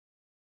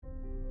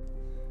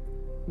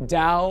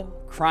Dow,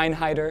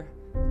 Kreinheider,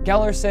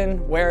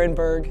 Gellerson,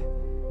 Warenberg.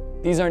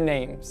 These are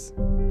names,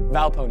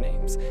 Valpo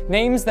names.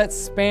 Names that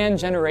span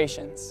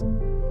generations.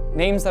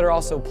 Names that are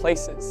also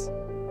places,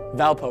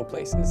 Valpo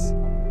places.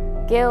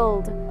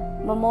 Guild,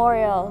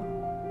 Memorial,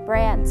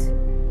 Brandt,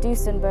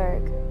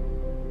 Duesenberg.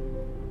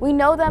 We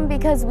know them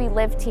because we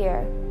lived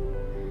here,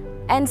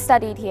 and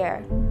studied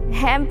here,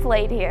 and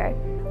played here.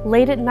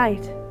 Late at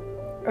night,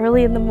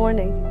 early in the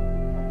morning,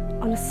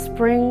 on a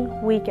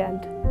spring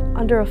weekend,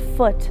 under a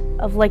foot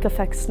of lake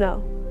effect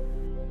snow.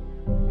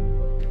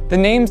 The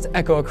names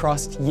echo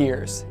across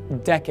years,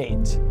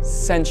 decades,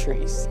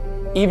 centuries,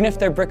 even if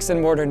their bricks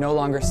and mortar no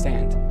longer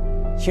stand.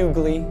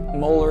 Hughley,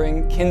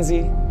 Mollering,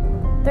 Kinsey.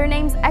 Their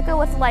names echo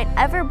with light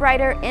ever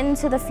brighter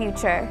into the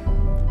future.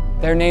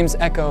 Their names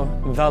echo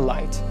the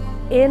light.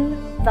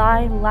 In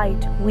thy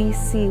light we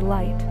see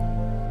light.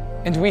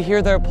 And we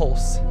hear their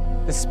pulse,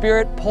 the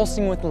spirit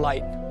pulsing with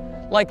light,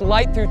 like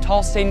light through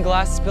tall stained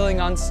glass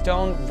spilling on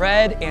stone,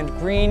 red and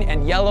green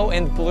and yellow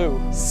and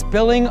blue,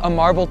 spilling a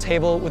marble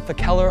table with the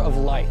color of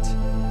light,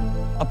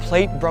 a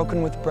plate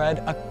broken with bread,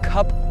 a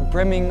cup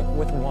brimming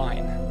with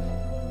wine.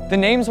 The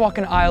names walk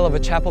an aisle of a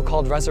chapel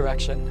called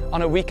Resurrection,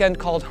 on a weekend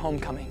called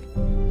Homecoming.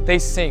 They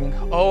sing,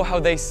 oh how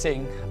they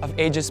sing, of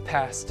ages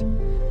past.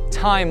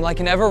 Time, like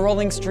an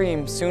ever-rolling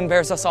stream, soon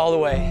bears us all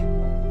away.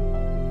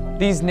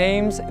 These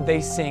names,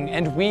 they sing,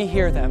 and we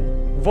hear them.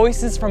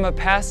 Voices from a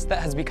past that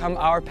has become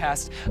our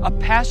past, a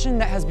passion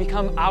that has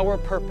become our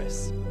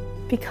purpose.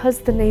 Because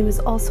the name is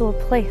also a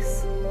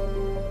place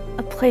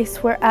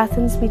where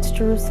Athens meets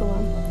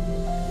Jerusalem,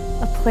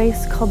 a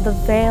place called the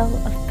Vale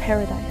of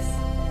Paradise.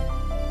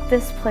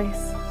 This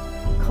place,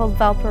 called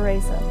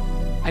Valparaiso.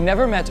 I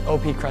never met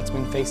O.P.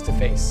 Kretzmann face to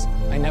face.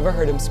 I never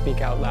heard him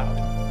speak out loud.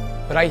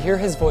 But I hear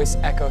his voice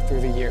echo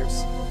through the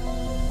years.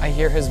 I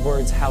hear his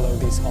words hallow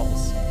these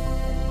halls.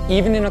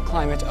 Even in a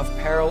climate of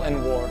peril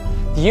and war,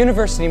 the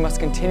university must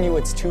continue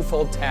its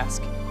twofold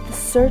task. The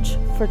search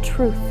for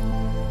truth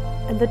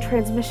and the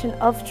transmission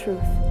of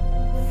truth,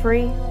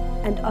 free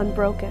and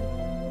unbroken.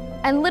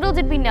 And little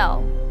did we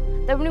know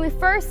that when we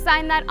first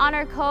signed that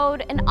honor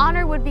code, an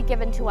honor would be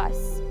given to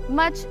us,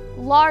 much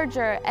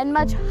larger and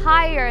much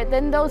higher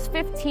than those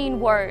 15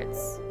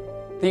 words.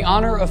 The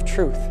honor of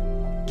truth,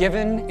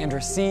 given and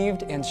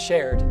received and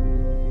shared,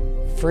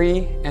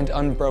 free and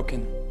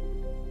unbroken.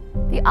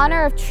 The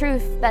honor of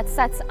truth that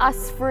sets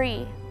us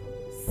free,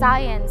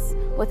 science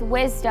with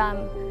wisdom,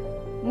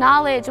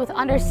 knowledge with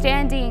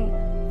understanding,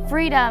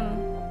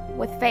 freedom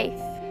with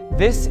faith.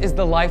 This is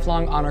the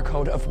lifelong honor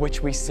code of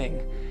which we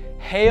sing.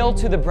 Hail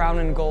to the brown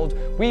and gold,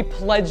 we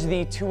pledge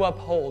thee to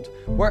uphold,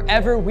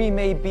 wherever we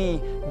may be,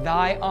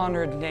 thy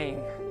honored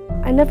name.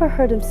 I never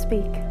heard him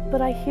speak,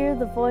 but I hear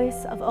the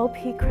voice of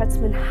O.P.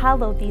 Kretzmann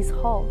hallow these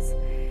halls,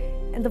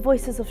 and the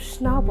voices of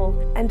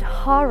Schnabel and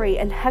Hari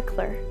and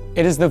Heckler.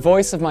 It is the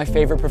voice of my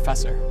favorite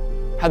professor,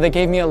 how they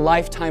gave me a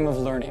lifetime of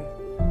learning.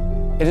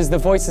 It is the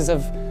voices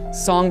of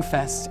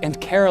Songfest and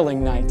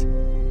Caroling Night.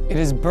 It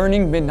is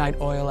burning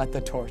midnight oil at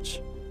the torch,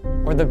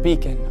 or the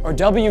beacon, or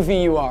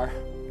WVUR.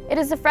 It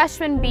is the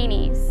freshman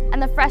beanies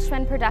and the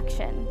freshman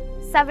production,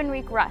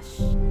 7-week rush,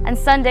 and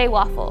Sunday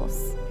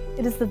waffles.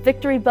 It is the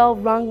victory bell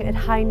rung at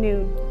high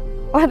noon,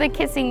 or the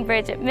kissing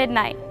bridge at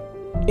midnight.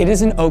 It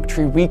is an oak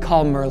tree we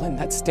call Merlin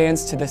that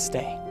stands to this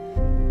day.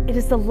 It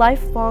is the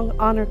lifelong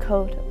honor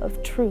code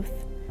of truth,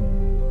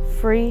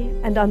 free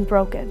and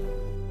unbroken.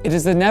 It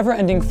is the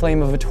never-ending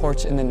flame of a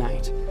torch in the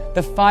night,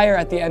 the fire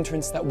at the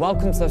entrance that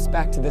welcomes us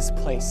back to this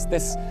place,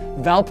 this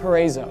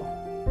Valparaiso.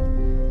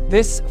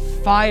 This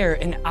fire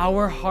in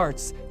our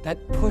hearts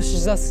that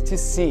pushes us to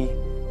see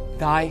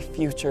thy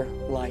future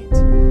light.